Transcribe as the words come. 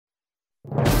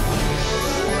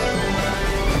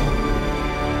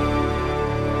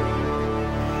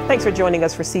Thanks for joining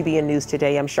us for CBN News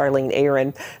Today. I'm Charlene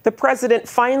Aaron. The president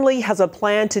finally has a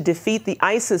plan to defeat the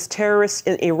ISIS terrorists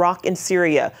in Iraq and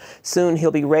Syria. Soon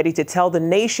he'll be ready to tell the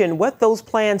nation what those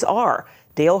plans are.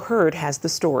 Dale Hurd has the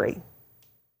story.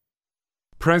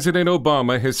 President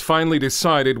Obama has finally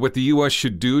decided what the U.S.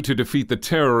 should do to defeat the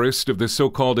terrorists of the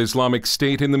so-called Islamic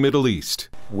State in the Middle East.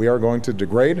 We are going to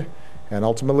degrade and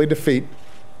ultimately defeat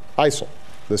ISIL,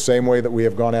 the same way that we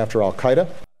have gone after al-Qaeda.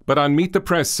 But on Meet the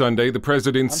Press Sunday, the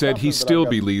president said he still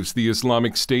believes the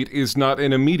Islamic State is not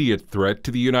an immediate threat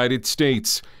to the United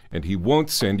States, and he won't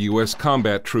send U.S.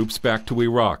 combat troops back to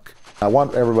Iraq. I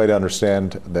want everybody to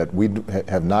understand that we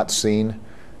have not seen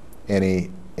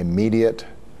any immediate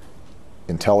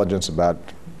intelligence about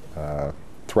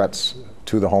threats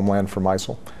to the homeland from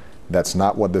ISIL. That's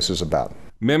not what this is about.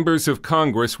 Members of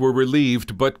Congress were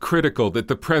relieved but critical that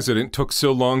the president took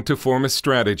so long to form a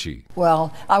strategy.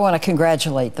 Well, I want to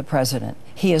congratulate the president.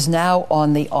 He is now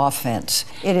on the offense.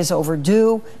 It is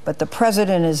overdue, but the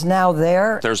president is now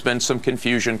there. There's been some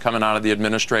confusion coming out of the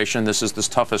administration. This is the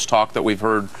toughest talk that we've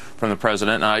heard from the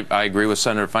president, and I agree with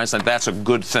Senator Feinstein. That's a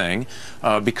good thing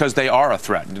because they are a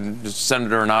threat. The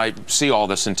Senator and I see all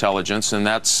this intelligence, and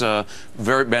that's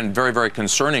been very, very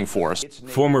concerning for us.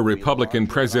 Former Republican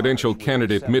presidential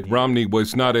candidate Mitt Romney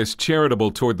was not as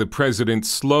charitable toward the president's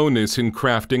slowness in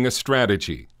crafting a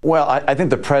strategy. Well, I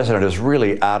think the president is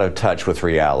really out of touch with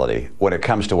reality when it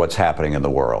comes to what's happening in the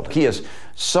world. He is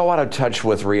so out of touch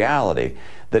with reality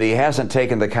that he hasn't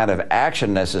taken the kind of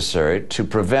action necessary to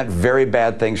prevent very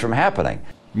bad things from happening.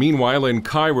 Meanwhile, in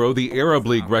Cairo, the Arab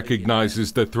League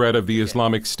recognizes the threat of the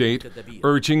Islamic State,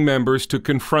 urging members to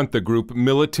confront the group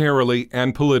militarily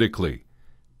and politically.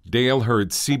 Dale Hurd,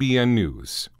 CBN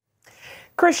News.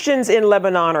 Christians in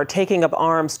Lebanon are taking up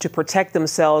arms to protect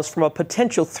themselves from a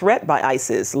potential threat by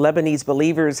ISIS. Lebanese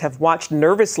believers have watched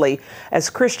nervously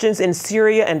as Christians in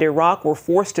Syria and Iraq were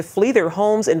forced to flee their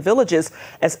homes and villages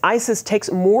as ISIS takes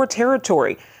more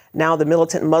territory. Now the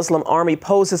militant Muslim army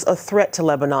poses a threat to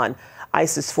Lebanon.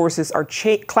 ISIS forces are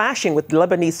clashing with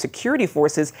Lebanese security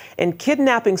forces and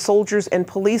kidnapping soldiers and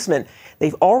policemen.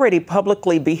 They've already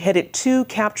publicly beheaded 2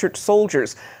 captured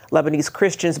soldiers. Lebanese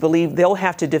Christians believe they'll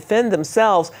have to defend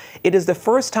themselves. It is the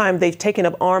first time they've taken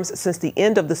up arms since the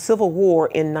end of the civil war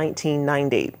in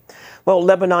 1990. Well,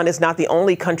 Lebanon is not the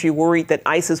only country worried that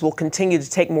ISIS will continue to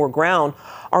take more ground.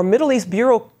 Our Middle East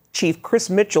Bureau Chief Chris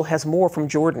Mitchell has more from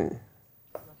Jordan.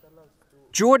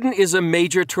 Jordan is a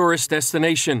major tourist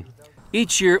destination.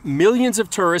 Each year, millions of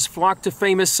tourists flock to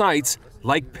famous sites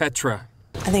like Petra.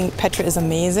 I think Petra is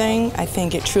amazing. I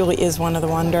think it truly is one of the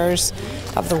wonders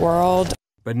of the world.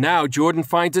 But now Jordan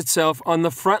finds itself on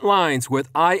the front lines with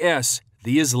IS,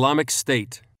 the Islamic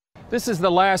State. This is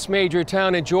the last major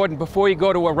town in Jordan before you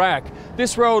go to Iraq.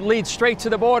 This road leads straight to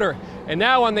the border. And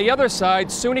now on the other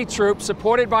side, Sunni troops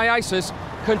supported by ISIS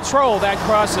control that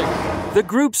crossing. The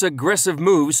group's aggressive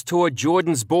moves toward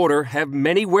Jordan's border have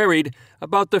many worried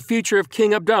about the future of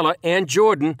King Abdullah and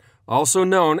Jordan, also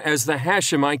known as the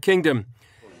Hashemite Kingdom.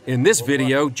 In this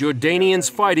video, Jordanians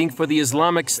fighting for the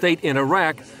Islamic State in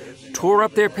Iraq tore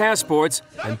up their passports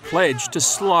and pledged to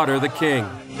slaughter the king.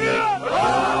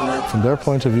 From their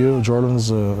point of view, Jordan is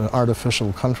an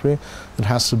artificial country that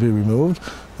has to be removed.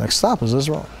 Next stop is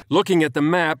Israel. Looking at the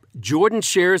map, Jordan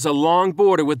shares a long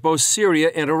border with both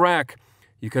Syria and Iraq.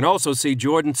 You can also see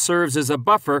Jordan serves as a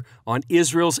buffer on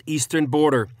Israel's eastern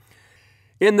border.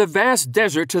 In the vast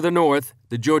desert to the north,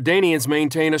 the Jordanians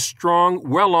maintain a strong,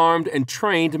 well-armed and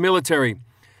trained military.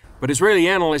 But Israeli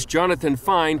analyst Jonathan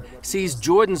Fine sees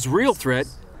Jordan's real threat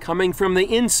coming from the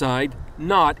inside,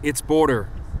 not its border.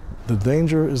 The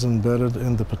danger is embedded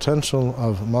in the potential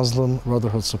of Muslim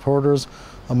Brotherhood supporters,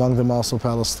 among them also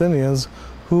Palestinians,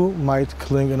 who might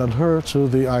cling and adhere to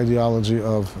the ideology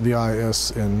of the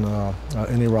IS in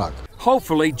Iraq.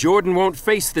 Hopefully, Jordan won't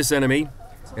face this enemy.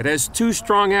 It has 2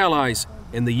 strong allies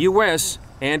in the U.S.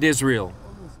 and Israel.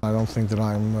 I don't think that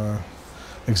I'm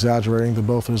exaggerating that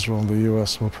both Israel and the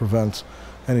U.S. will prevent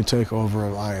any takeover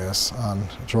of IS on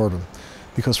Jordan.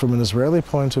 Because from an Israeli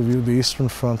point of view, the Eastern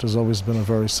Front has always been a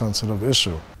very sensitive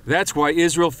issue. That's why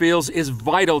Israel feels it's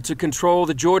vital to control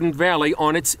the Jordan Valley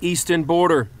on its eastern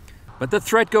border. But the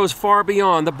threat goes far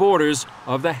beyond the borders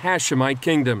of the Hashemite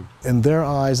Kingdom. In their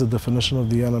eyes, the definition of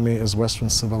the enemy is Western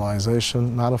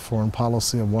civilization, not a foreign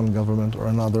policy of one government or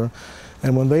another.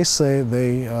 And when they say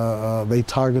they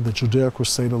target the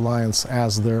Judeo-Crusade alliance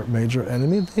as their major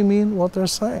enemy, they mean what they're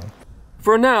saying.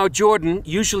 For now, Jordan,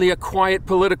 usually a quiet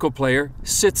political player,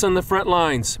 sits on the front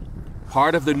lines,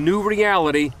 part of the new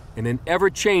reality in an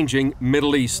ever-changing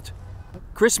Middle East.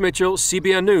 Chris Mitchell,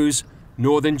 CBN News,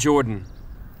 Northern Jordan.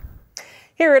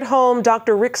 Here at home,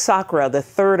 Dr. Rick Sakra, the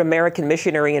third American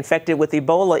missionary infected with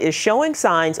Ebola, is showing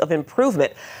signs of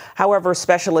improvement. However,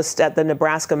 specialists at the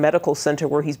Nebraska Medical Center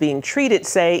where he's being treated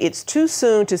say it's too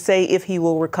soon to say if he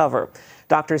will recover.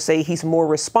 Doctors say he's more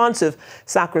responsive.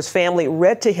 Sakra's family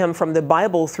read to him from the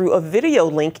Bible through a video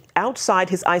link outside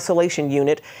his isolation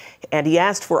unit, and he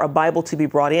asked for a Bible to be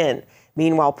brought in.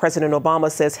 Meanwhile, President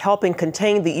Obama says helping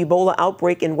contain the Ebola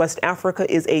outbreak in West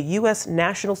Africa is a U.S.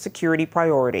 national security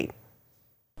priority.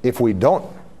 If we don't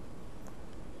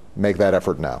make that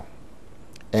effort now,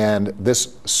 and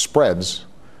this spreads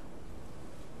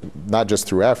not just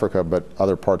through Africa, but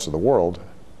other parts of the world,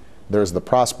 there's the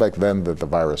prospect then that the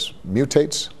virus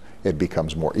mutates, it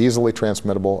becomes more easily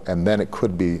transmittable, and then it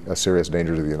could be a serious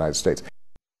danger to the United States.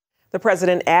 The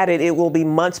president added it will be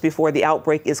months before the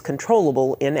outbreak is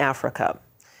controllable in Africa.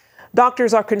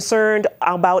 Doctors are concerned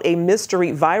about a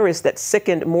mystery virus that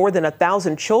sickened more than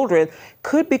 1,000 children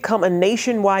could become a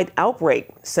nationwide outbreak.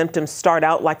 Symptoms start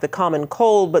out like the common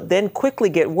cold, but then quickly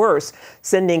get worse,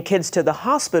 sending kids to the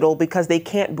hospital because they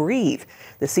can't breathe.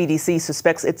 The CDC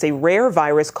suspects it's a rare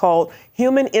virus called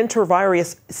human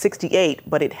enterovirus 68,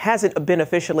 but it hasn't been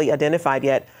officially identified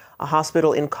yet. A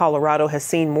hospital in Colorado has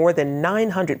seen more than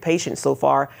 900 patients so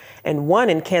far, and one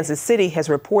in Kansas City has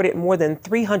reported more than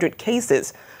 300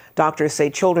 cases. Doctors say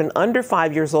children under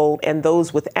 5 years old and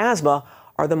those with asthma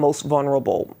are the most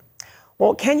vulnerable.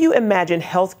 Well, can you imagine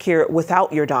health care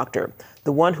without your doctor,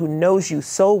 the one who knows you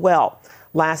so well?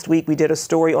 Last week, we did a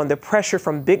story on the pressure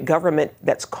from big government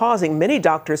that's causing many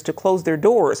doctors to close their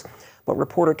doors. But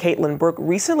reporter Caitlin Burke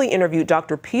recently interviewed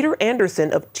Dr. Peter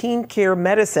Anderson of Team Care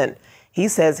Medicine. He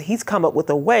says he's come up with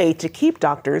a way to keep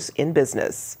doctors in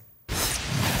business.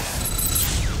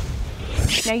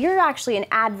 Now, you're actually an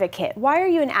advocate. Why are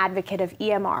you an advocate of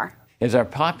EMR? As our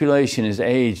population has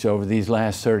aged over these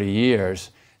last 30 years,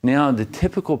 now the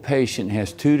typical patient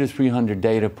has 200 to 300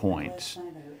 data points.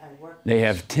 They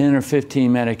have 10 or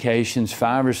 15 medications,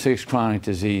 5 or 6 chronic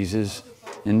diseases,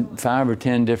 and 5 or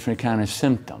 10 different kind of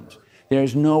symptoms.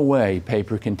 There's no way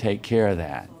paper can take care of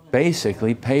that.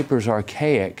 Basically, paper's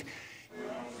archaic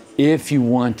if you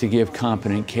want to give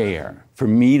competent care. For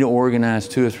me to organize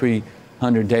 200 or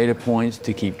 300 data points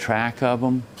to keep track of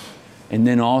them, and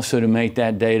then also to make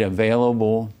that data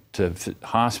available to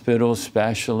hospitals,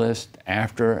 specialists,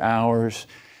 after hours,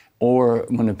 or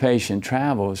when the patient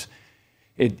travels,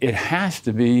 it has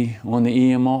to be on the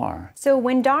EMR. So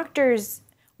when doctors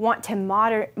want to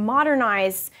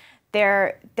modernize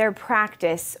their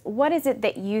practice, what is it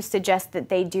that you suggest that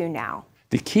they do now?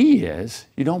 The key is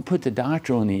you don't put the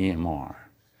doctor on the EMR.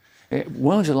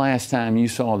 When was the last time you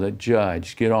saw the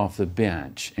judge get off the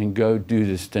bench and go do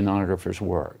the stenographer's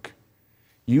work?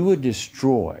 You would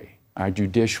destroy our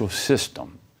judicial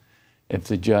system if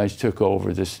the judge took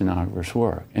over the stenographer's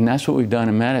work. And that's what we've done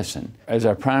in medicine. As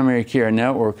our primary care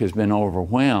network has been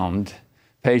overwhelmed,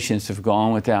 patients have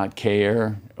gone without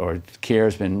care, or care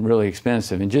has been really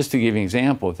expensive. And just to give you an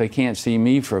example, if they can't see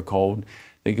me for a cold,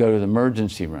 they go to the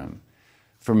emergency room.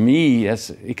 For me,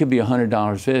 it could be a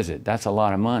 $100 visit. That's a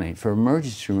lot of money. For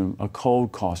emergency room, a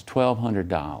cold costs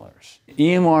 $1,200.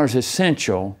 EMR is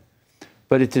essential,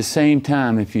 but at the same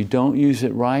time, if you don't use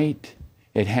it right,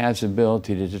 it has the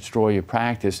ability to destroy your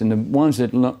practice, and the ones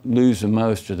that lose the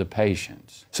most are the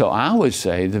patients. So I would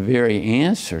say the very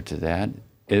answer to that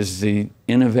is the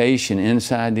innovation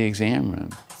inside the exam room.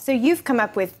 So you've come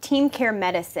up with Team Care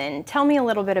Medicine. Tell me a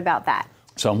little bit about that.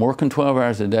 So I'm working 12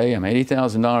 hours a day, I'm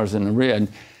 $80,000 in the red,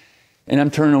 and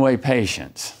I'm turning away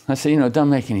patients. I say, it doesn't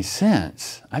make any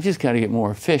sense. I've just got to get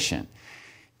more efficient.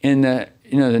 And the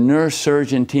nurse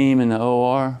surgeon team in the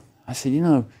OR, I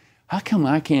said, how come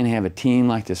I can't have a team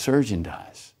like the surgeon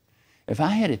does? If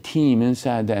I had a team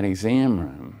inside that exam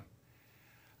room,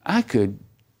 I could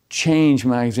change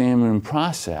my exam room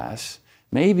process,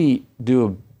 maybe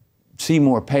see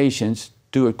more patients,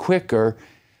 do it quicker,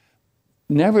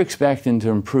 never expecting to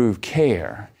improve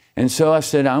care. And so I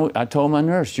said, I told my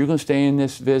nurse, you're going to stay in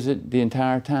this visit the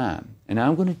entire time, and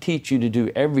I'm going to teach you to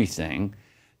do everything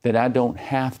that I don't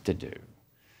have to do.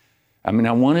 I mean,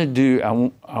 I want to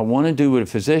do what a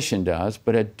physician does,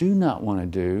 but I do not want to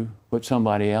do what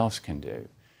somebody else can do.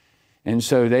 And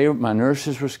so my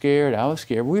nurses were scared, I was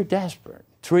scared, we were desperate.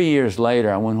 3 years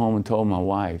later, I went home and told my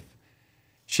wife.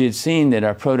 She had seen that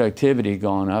our productivity had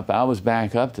gone up. I was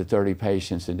back up to 30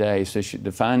 patients a day, so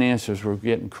the finances were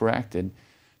getting corrected.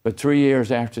 But 3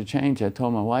 years after the change, I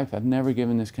told my wife, I've never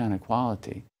given this kind of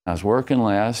quality. I was working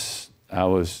less, I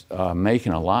was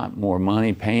making a lot more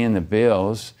money, paying the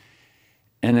bills,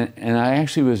 and I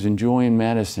actually was enjoying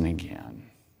medicine again.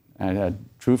 I'd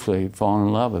truthfully fallen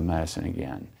in love with medicine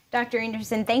again. Dr.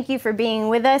 Anderson, thank you for being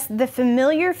with us. The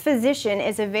Familiar Physician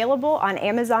is available on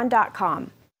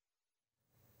Amazon.com.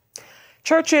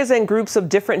 Churches and groups of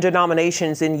different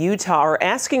denominations in Utah are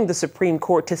asking the Supreme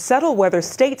Court to settle whether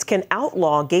states can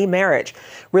outlaw gay marriage.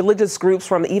 Religious groups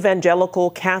from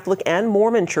evangelical, Catholic, and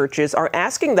Mormon churches are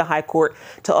asking the High Court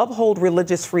to uphold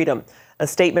religious freedom. A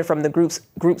statement from the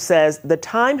group says the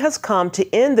time has come to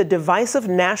end the divisive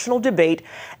national debate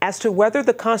as to whether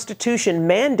the Constitution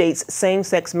mandates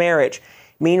same-sex marriage.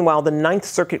 Meanwhile, the Ninth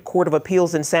Circuit Court of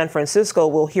Appeals in San Francisco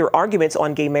will hear arguments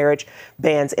on gay marriage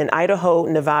bans in Idaho,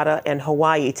 Nevada, and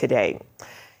Hawaii today.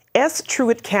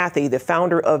 Truett Cathy, the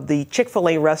founder of the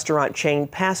Chick-fil-A restaurant chain,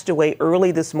 passed away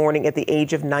early this morning at the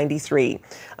age of 93.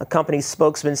 A company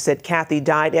spokesman said Cathy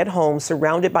died at home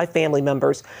surrounded by family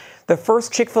members. The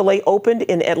first Chick-fil-A opened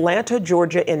in Atlanta,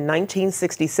 Georgia in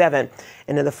 1967,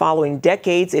 and in the following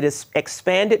decades, it has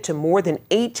expanded to more than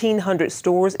 1,800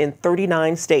 stores in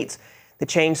 39 states. The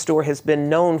chain store has been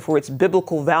known for its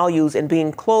biblical values and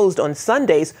being closed on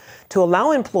Sundays to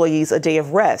allow employees a day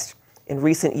of rest. In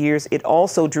recent years, it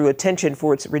also drew attention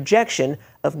for its rejection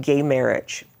of gay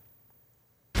marriage.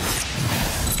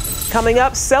 Coming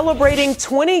up, celebrating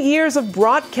 20 years of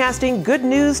broadcasting good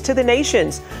news to the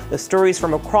nations. The stories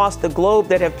from across the globe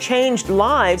that have changed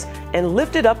lives and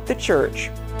lifted up the church.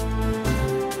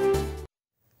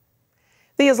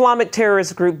 The Islamic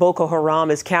terrorist group Boko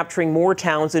Haram is capturing more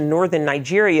towns in northern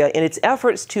Nigeria in its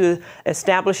efforts to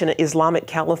establish an Islamic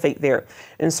caliphate there.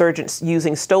 Insurgents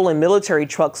using stolen military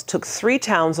trucks took 3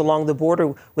 towns along the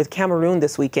border with Cameroon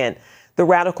this weekend. The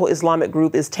radical Islamic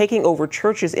group is taking over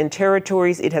churches in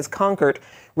territories it has conquered.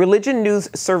 Religion News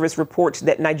Service reports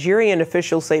that Nigerian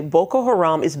officials say Boko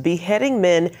Haram is beheading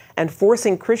men and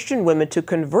forcing Christian women to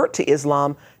convert to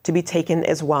Islam to be taken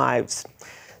as wives.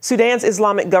 Sudan's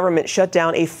Islamic government shut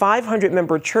down a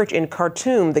 500-member church in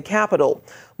Khartoum, the capital.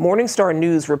 Morning Star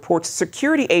News reports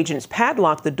security agents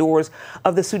padlocked the doors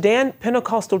of the Sudan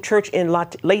Pentecostal Church in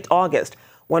late August.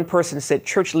 One person said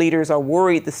church leaders are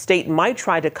worried the state might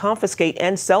try to confiscate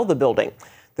and sell the building.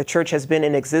 The church has been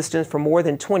in existence for more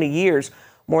than 20 years.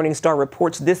 Morning Star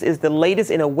reports this is the latest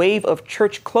in a wave of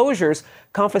church closures,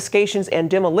 confiscations, and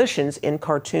demolitions in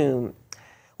Khartoum.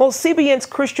 Well, CBN's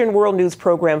Christian World News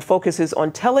program focuses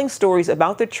on telling stories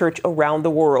about the church around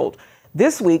the world.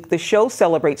 This week, the show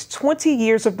celebrates 20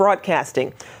 years of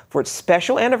broadcasting. For its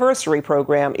special anniversary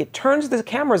program, it turns the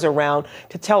cameras around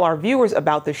to tell our viewers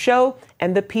about the show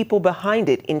and the people behind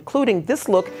it, including this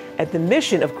look at the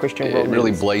mission of Christian World News. It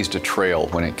really blazed a trail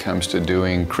when it comes to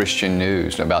doing Christian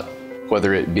news, about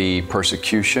whether it be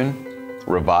persecution,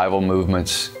 revival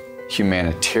movements,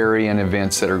 humanitarian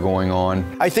events that are going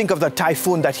on. I think of the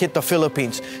typhoon that hit the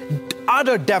Philippines.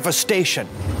 Utter devastation.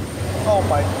 Oh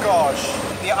my gosh.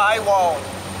 The eye wall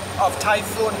of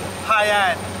Typhoon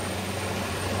Haiyan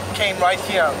came right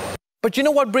here. But you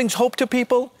know what brings hope to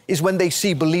people? Is when they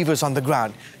see believers on the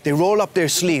ground. They roll up their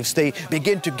sleeves, they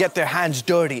begin to get their hands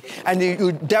dirty, and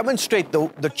you demonstrate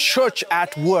the church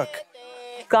at work.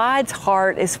 God's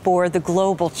heart is for the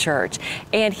global church,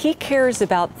 and he cares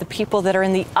about the people that are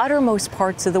in the uttermost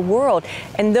parts of the world.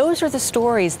 And those are the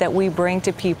stories that we bring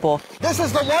to people. This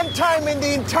is the one time in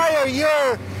the entire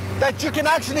year that you can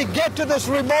actually get to this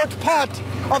remote part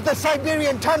of the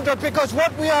Siberian tundra, because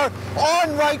what we are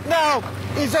on right now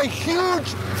is a huge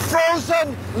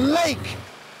frozen lake.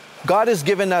 God has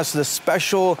given us this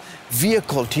special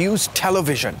vehicle to use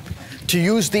television, to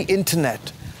use the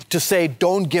internet, to say,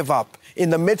 don't give up. In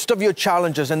the midst of your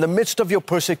challenges, in the midst of your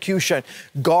persecution,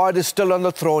 God is still on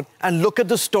the throne. And look at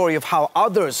the story of how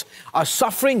others are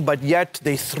suffering, but yet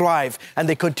they thrive and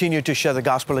they continue to share the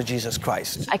gospel of Jesus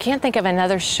Christ. I can't think of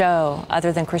another show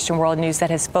other than Christian World News that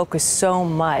has focused so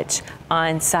much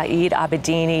on Saeed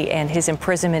Abedini and his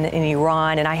imprisonment in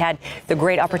Iran. And I had the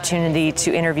great opportunity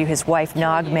to interview his wife,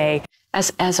 Naghmeh.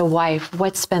 As a wife,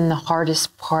 what's been the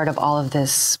hardest part of all of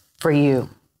this for you?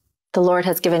 The Lord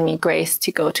has given me grace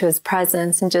to go to his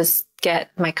presence and just get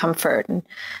my comfort.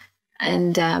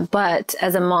 But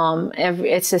as a mom,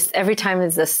 every time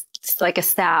is this like a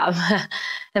stab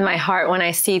in my heart when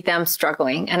I see them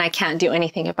struggling and I can't do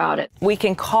anything about it. We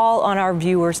can call on our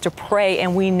viewers to pray,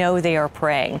 and we know they are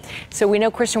praying. So we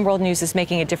know Christian World News is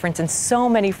making a difference in so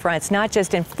many fronts, not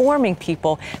just informing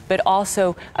people, but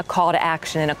also a call to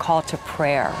action and a call to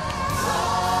prayer.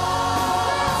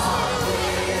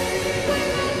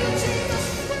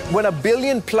 When 1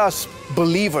 billion+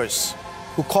 believers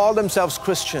who call themselves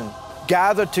Christian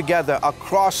gather together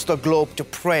across the globe to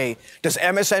pray, does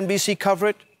MSNBC cover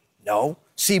it? No.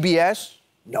 CBS?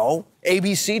 No.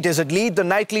 ABC? Does it lead the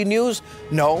nightly news?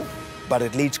 No. But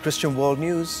it leads Christian World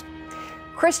News.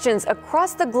 Christians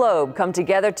across the globe come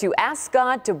together to ask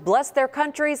God to bless their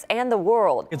countries and the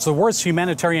world. It's the worst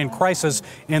humanitarian crisis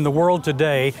in the world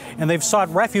today, and they've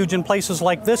sought refuge in places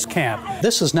like this camp.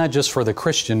 This is not just for the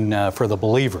Christian, for the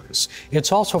believers.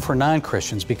 It's also for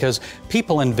non-Christians, because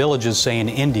people in villages, say in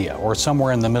India or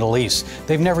somewhere in the Middle East,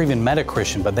 they've never even met a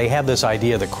Christian, but they have this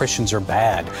idea that Christians are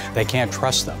bad. They can't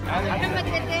trust them.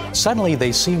 Suddenly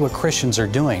they see what Christians are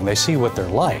doing. They see what they're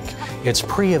like. It's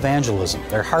pre-evangelism.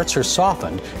 Their hearts are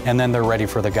softened, and then they're ready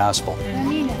for the gospel.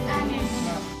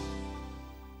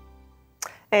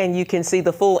 And you can see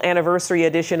the full anniversary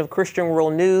edition of Christian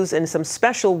World News and some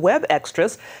special web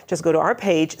extras. Just go to our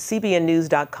page,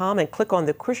 cbnnews.com, and click on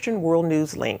the Christian World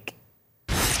News link.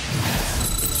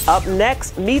 Up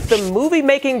next, meet the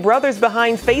movie-making brothers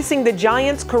behind Facing the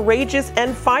Giants, Courageous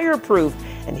and Fireproof,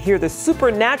 and hear the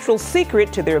supernatural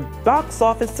secret to their box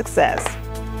office success.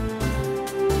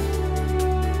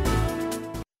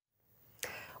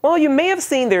 Well, you may have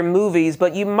seen their movies,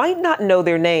 but you might not know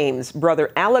their names.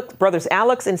 Brothers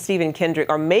Alex and Stephen Kendrick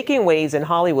are making waves in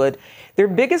Hollywood. Their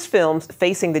biggest films,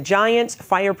 Facing the Giants,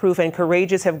 Fireproof, and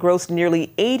Courageous, have grossed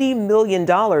nearly $80 million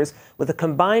with a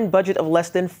combined budget of less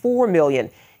than $4 million.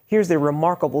 Here's their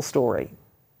remarkable story.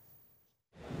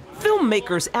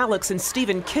 Filmmakers Alex and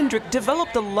Stephen Kendrick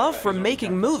developed a love for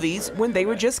making movies when they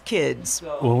were just kids.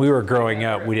 When we were growing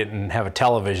up, we didn't have a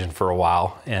television for a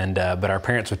while, but our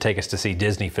parents would take us to see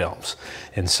Disney films.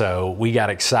 And so we got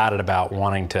excited about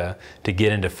wanting to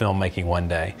get into filmmaking one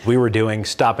day. We were doing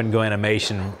stop-and-go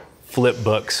animation flip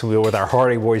books. We were with our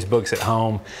Hardy Boys books at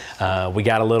home. We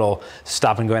got a little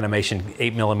stop-and-go animation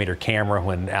 8mm camera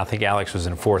when I think Alex was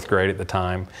in 4th grade at the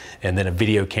time, and then a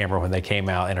video camera when they came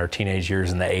out in our teenage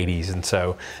years in the 80s. And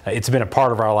so it's been a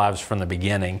part of our lives from the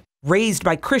beginning. Raised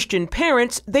by Christian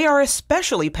parents, they are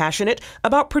especially passionate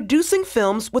about producing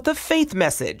films with a faith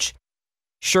message.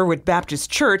 Sherwood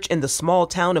Baptist Church in the small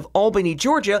town of Albany,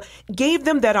 Georgia, gave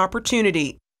them that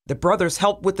opportunity. The brothers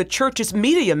help with the church's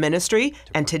media ministry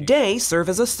and today serve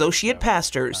as associate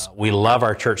pastors. We love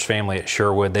our church family at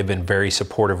Sherwood. They've been very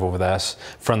supportive of us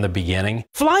from the beginning.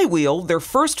 Flywheel, their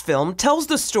first film, tells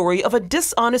the story of a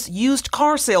dishonest used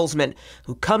car salesman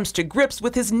who comes to grips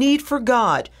with his need for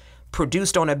God.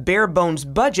 Produced on a bare-bones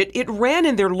budget, it ran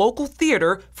in their local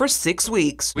theater for 6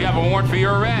 weeks. We have a warrant for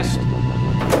your arrest.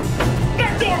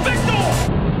 Back door, back door!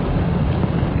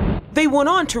 They went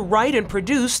on to write and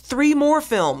produce 3 more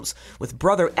films, with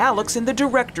brother Alex in the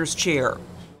director's chair.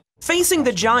 Facing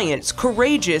the Giants,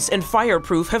 Courageous, and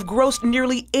Fireproof have grossed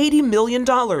nearly $80 million,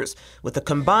 with a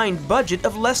combined budget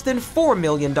of less than $4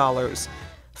 million.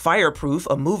 Fireproof,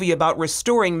 a movie about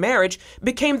restoring marriage,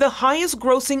 became the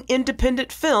highest-grossing independent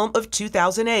film of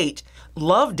 2008.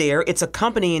 Love Dare, its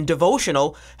accompanying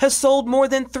devotional, has sold more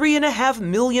than 3.5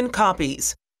 million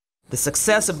copies. The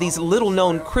success of these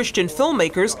little-known Christian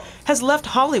filmmakers has left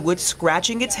Hollywood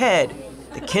scratching its head.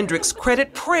 The Kendricks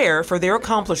credit prayer for their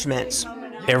accomplishments.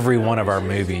 Every one of our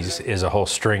movies is a whole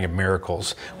string of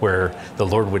miracles where the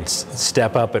Lord would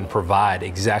step up and provide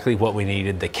exactly what we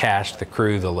needed: the cast, the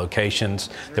crew, the locations,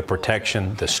 the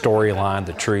protection, the storyline,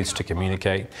 the truths to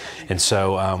communicate. And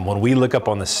so when we look up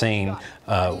on the scene,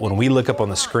 when we look up on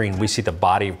the screen, we see the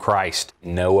body of Christ.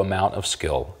 No amount of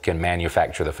skill can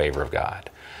manufacture the favor of God.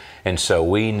 And so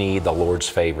we need the Lord's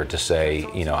favor to say,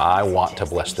 you know, I want to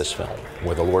bless this film,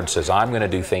 where the Lord says, I'm going to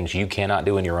do things you cannot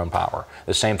do in your own power.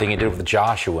 The same thing he did with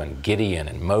Joshua and Gideon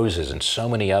and Moses and so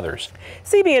many others.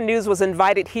 CBN News was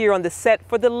invited here on the set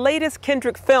for the latest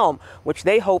Kendrick film, which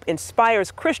they hope inspires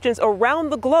Christians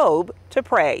around the globe to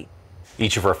pray.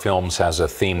 Each of our films has a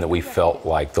theme that we felt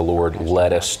like the Lord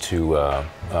led us to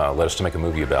make a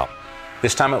movie about.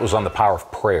 This time it was on the power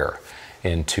of prayer.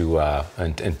 And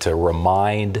to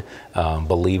remind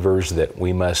believers that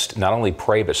we must not only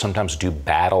pray, but sometimes do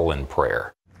battle in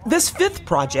prayer. This 5th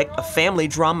project, a family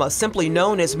drama simply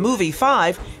known as Movie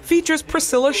 5, features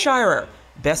Priscilla Shirer,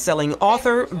 best-selling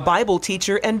author, Bible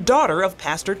teacher, and daughter of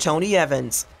Pastor Tony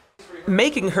Evans.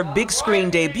 Making her big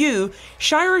screen debut,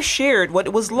 Shirer shared what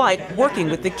it was like working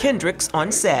with the Kendricks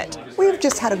on set. We've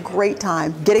just had a great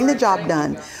time getting the job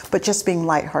done, but just being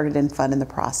lighthearted and fun in the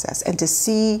process. And to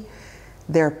see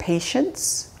their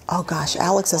patience. Oh gosh,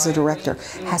 Alex as a director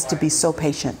has to be so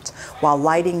patient while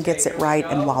lighting gets it right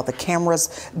and while the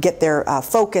cameras get their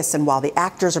focus and while the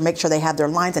actors make sure they have their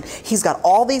lines, and he's got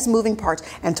all these moving parts,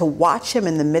 and to watch him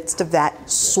in the midst of that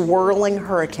swirling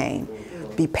hurricane,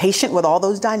 be patient with all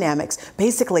those dynamics.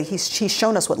 Basically, he's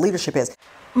shown us what leadership is.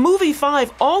 Movie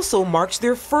 5 also marks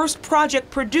their first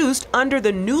project produced under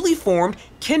the newly formed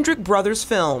Kendrick Brothers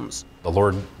Films. The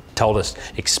Lord told us,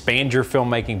 expand your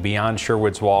filmmaking beyond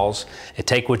Sherwood's walls, and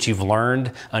take what you've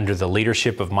learned under the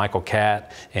leadership of Michael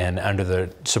Catt and under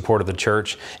the support of the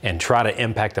church, and try to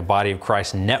impact the body of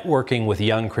Christ, networking with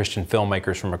young Christian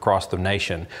filmmakers from across the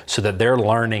nation so that they're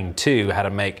learning too how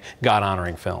to make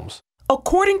God-honoring films.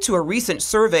 According to a recent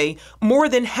survey, more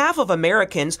than half of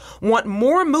Americans want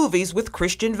more movies with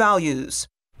Christian values.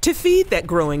 To feed that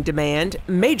growing demand,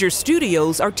 major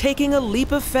studios are taking a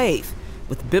leap of faith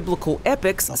with biblical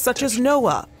epics such as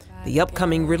Noah, the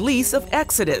upcoming release of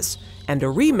Exodus, and a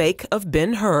remake of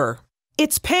Ben-Hur.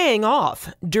 It's paying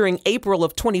off. During April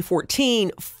of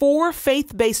 2014, 4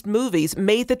 faith-based movies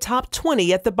made the top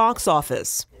 20 at the box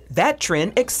office. That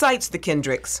trend excites the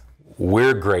Kendricks.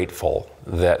 We're grateful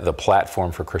that the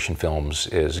platform for Christian films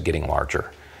is getting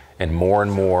larger, and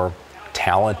more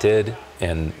talented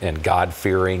and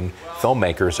God-fearing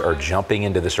filmmakers are jumping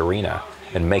into this arena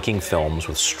and making films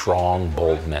with strong,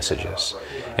 bold messages.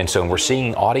 And so we're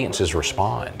seeing audiences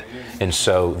respond. And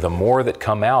so the more that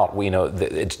come out, we know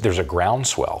that there's a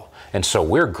groundswell. And so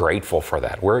we're grateful for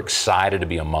that. We're excited to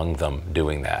be among them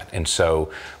doing that. And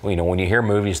so, when you hear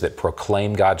movies that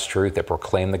proclaim God's truth, that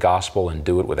proclaim the gospel and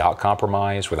do it without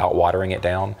compromise, without watering it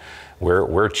down,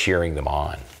 we're cheering them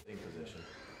on.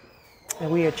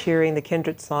 And we are cheering the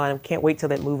Kendricks on. Can't wait till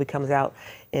that movie comes out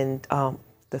in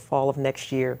the fall of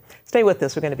next year. Stay with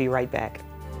us. We're going to be right back.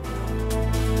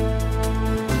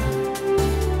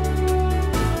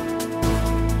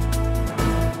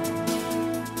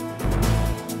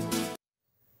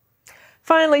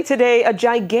 Finally today, a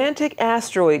gigantic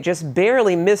asteroid just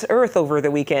barely missed Earth over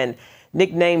the weekend.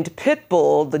 Nicknamed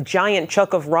Pitbull, the giant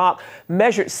chunk of rock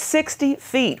measured 60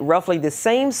 feet, roughly the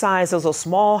same size as a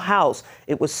small house.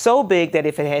 It was so big that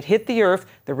if it had hit the Earth,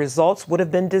 the results would have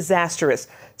been disastrous.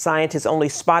 Scientists only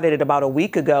spotted it about a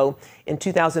week ago. In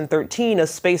 2013, a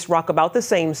space rock about the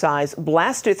same size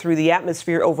blasted through the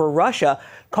atmosphere over Russia,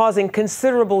 causing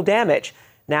considerable damage.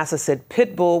 NASA said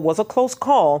Pitbull was a close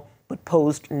call, but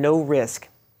posed no risk.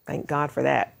 Thank God for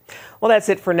that. Well, that's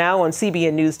it for now on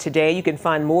CBN News Today. You can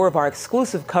find more of our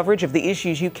exclusive coverage of the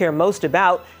issues you care most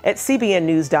about at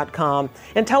cbnnews.com.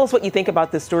 And tell us what you think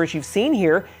about the stories you've seen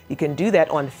here. You can do that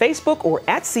on Facebook or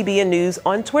at CBN News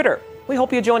on Twitter. We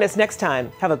hope you join us next time.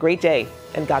 Have a great day,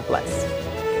 and God bless.